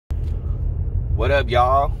What up,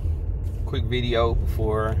 y'all? Quick video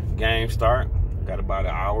before game start. Got about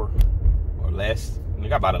an hour or less. We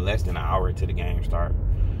got about less than an hour to the game start.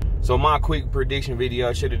 So my quick prediction video,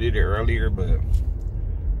 I should have did it earlier, but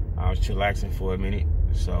I was chillaxing for a minute.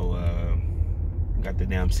 So got the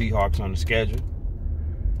damn Seahawks on the schedule.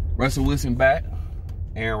 Russell Wilson back.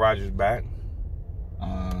 Aaron Rodgers back.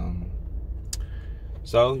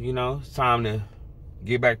 So, you know, it's time to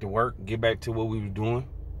get back to work, get back to what we was doing.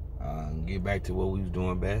 Get back to what we was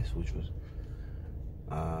doing best, which was,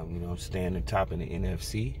 you know, staying at the top in the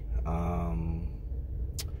NFC.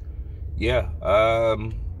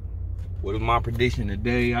 What is my prediction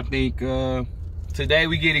today? I think today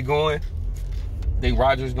we get it going. I think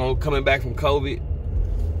Rodgers coming back from COVID.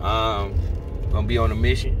 Gonna be on a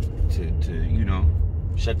mission to you know,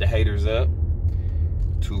 shut the haters up.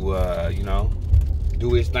 To you know,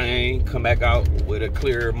 do his thing, come back out with a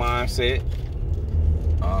clearer mindset.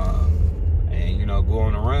 And you know, go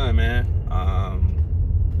on a run, man.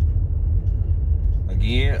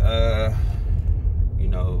 Again, you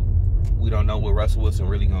know, we don't know what Russell Wilson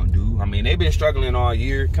really gonna do. I mean, they've been struggling all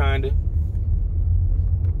year, kinda.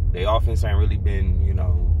 Their offense ain't really been, you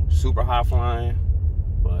know, super high flying.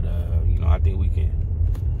 But you know, I think we can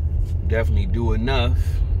definitely do enough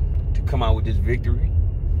to come out with this victory.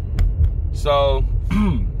 So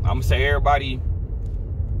I'm gonna say, everybody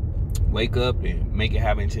wake up and make it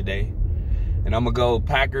happen today. And I'm gonna go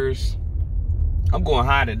Packers. I'm going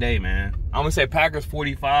high today, man. I'm gonna say Packers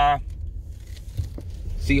 45,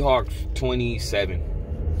 Seahawks 27.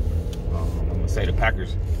 I'm gonna say the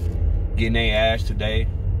Packers getting their ass today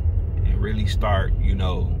and really start, you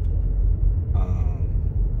know,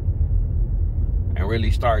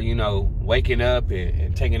 waking up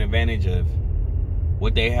and taking advantage of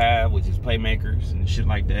what they have, which is playmakers and shit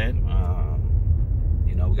like that.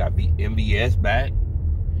 You know, we got MVS back,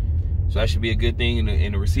 so that should be a good thing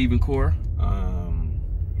in the receiving core.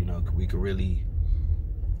 You know, we could really,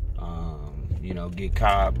 you know, get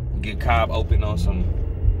Cobb open on some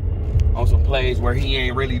plays where he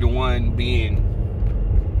ain't really the one being,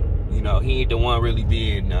 you know, he ain't the one really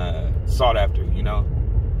being sought after, you know.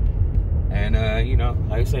 And you know,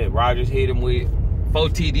 like I said, Rodgers hit him with 4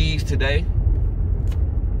 TDs today.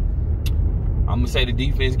 I'm gonna say the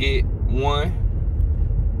defense get 1,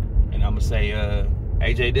 and I'm gonna say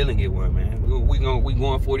AJ Dillon get 1, man. We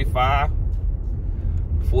going 45,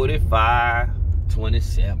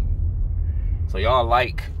 27. So y'all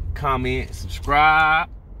like, comment, subscribe.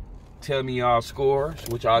 Tell me y'all scores,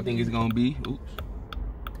 what y'all think it's gonna be. Oops.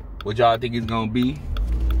 What y'all think it's gonna be,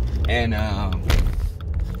 and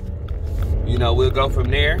you know, we'll go from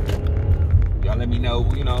there. Y'all let me know,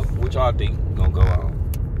 you know, what y'all think gonna go on.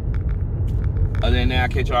 Other than that, I'll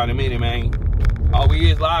catch y'all in a minute, man. All we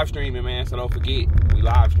is live streaming, man, so don't forget, we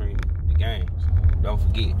live streaming the games. Don't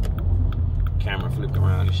forget. Camera flipped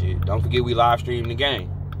around and shit. Don't forget we live streaming the game.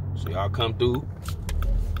 So y'all come through,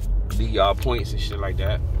 leave y'all points and shit like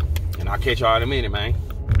that. And I'll catch y'all in a minute, man.